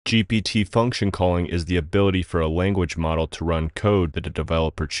GPT function calling is the ability for a language model to run code that a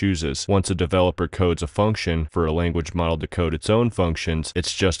developer chooses. Once a developer codes a function for a language model to code its own functions,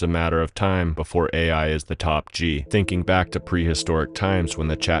 it's just a matter of time before AI is the top G. Thinking back to prehistoric times when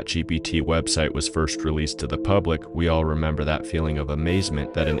the ChatGPT website was first released to the public, we all remember that feeling of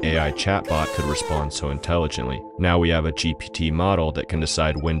amazement that an AI chatbot could respond so intelligently. Now we have a GPT model that can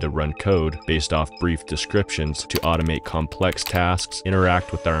decide when to run code based off brief descriptions to automate complex tasks,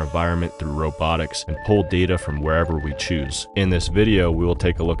 interact with our environment through robotics, and pull data from wherever we choose. In this video, we will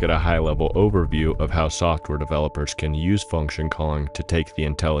take a look at a high-level overview of how software developers can use function calling to take the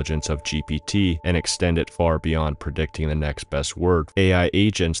intelligence of GPT and extend it far beyond predicting the next best word. AI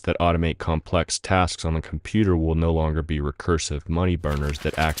agents that automate complex tasks on the computer will no longer be recursive money burners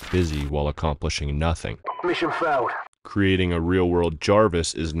that act busy while accomplishing nothing. Mission failed. Creating a real-world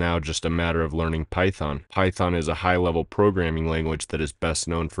Jarvis is now just a matter of learning Python. Python is a high-level programming language that is best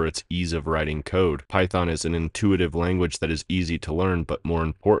known for its ease of writing code. Python is an intuitive language that is easy to learn, but more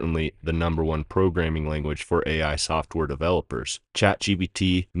importantly, the #1 programming language for AI software developers.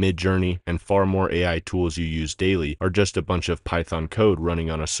 ChatGPT, Midjourney, and far more AI tools you use daily are just a bunch of Python code running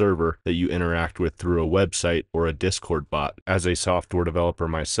on a server that you interact with through a website or a Discord bot. As a software developer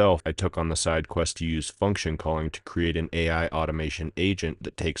myself, I took on the side quest to use function calling to create an AI automation agent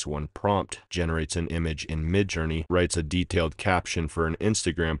that takes one prompt, generates an image in Midjourney, writes a detailed caption for an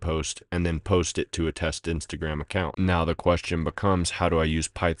Instagram post, and then posts it to a test Instagram account. Now the question becomes, how do I use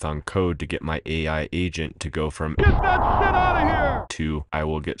Python code to get my AI agent to go from "Get that shit out of here" to "I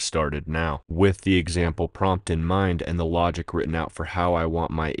will get started now"? With the example prompt in mind and the logic written out for how I want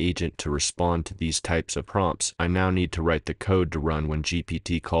my agent to respond to these types of prompts, I now need to write the code to run when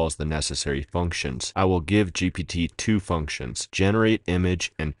GPT calls the necessary functions. I will give GPT two functions: generate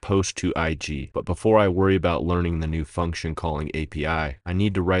image and post to IG. But before I worry about learning the new function calling API, I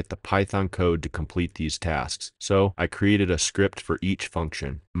need to write the Python code to complete these tasks. So I created a script for each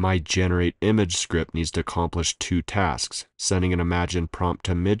function. My generate image script needs to accomplish two tasks: sending an imagine prompt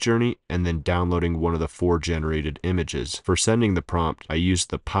to Midjourney and then downloading one of the 4 generated images. For sending the prompt, I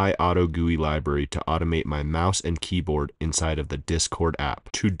used the PyAutoGUI library to automate my mouse and keyboard inside of the Discord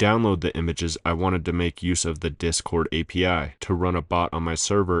app. To download the images, I wanted to make use of the Discord API to run a bot on my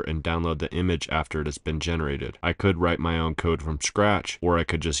server and download the image after it has been generated. I could write my own code from scratch, or I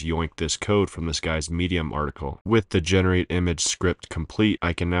could just yoink this code from this guy's Medium article. With the generate image script complete,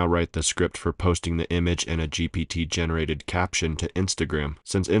 I can now write the script for posting the image and a GPT generated caption to Instagram.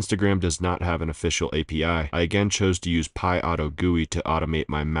 Since Instagram does not have an official API, I again chose to use PyAutoGUI to automate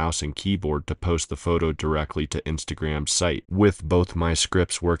my mouse and keyboard to post the photo directly to Instagram's site. With both my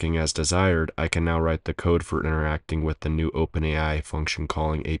scripts working as desired, I can now write the code for interacting with the new OpenAI function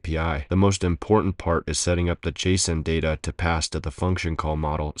calling API. The most important part is setting up the JSON data to pass to the function call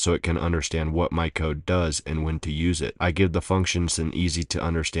model so it can understand what my code does and when to use it. I give the functions an easy to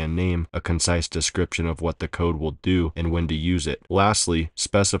understand name, a concise description of what the code will do, and when to use it. Lastly,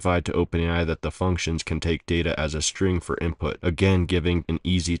 specify to OpenAI that the functions can take data as a string for input, again giving an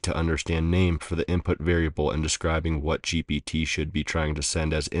easy to understand name for the input variable and describing what GPT should be trying to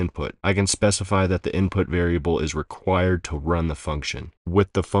send as input. I can specify that the input variable is required to run the function.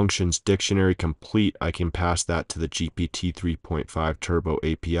 With the function's dictionary complete, I can pass that to the GPT 3.5 Turbo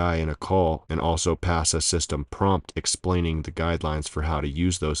API in a call, and also pass a system prompt explaining the guidelines for how to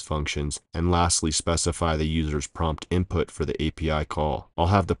use those functions, and lastly specify the user's prompt input for the API call. I'll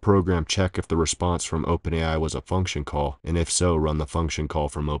have the program check if the response from OpenAI was a function call, and if so, run the function call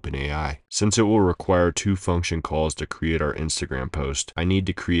from OpenAI. Since it will require 2 function calls to create our Instagram post, I need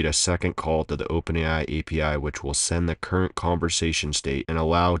to create a second call to the OpenAI API which will send the current conversation state and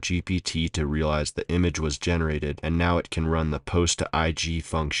allow GPT to realize the image was generated, and now it can run the post to IG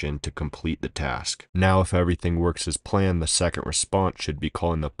function to complete the task. Now if everything works as planned, the second response should be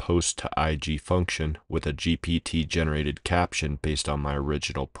calling the post to IG function with a GPT generated caption based on my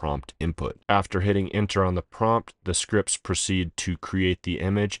original prompt input. After hitting enter on the prompt, the scripts proceed to create the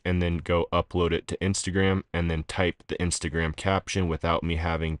image and then go upload it to Instagram and then type the Instagram caption without me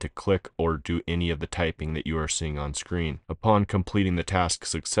having to click or do any of the typing that you are seeing on screen. Upon completing the task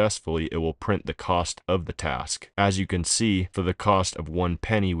successfully, it will print the cost of the task. As you can see, for the cost of 1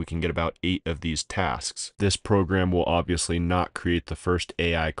 penny, we can get about 8 of these tasks. This program will obviously not create the first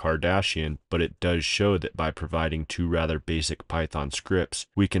AI Kardashian, but it does show that by providing 2 rather basic Python scripts,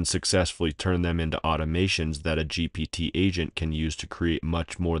 we can successfully turn them into automations that a GPT agent can use to create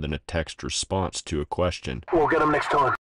much more than a text response to a question. We'll get them next time.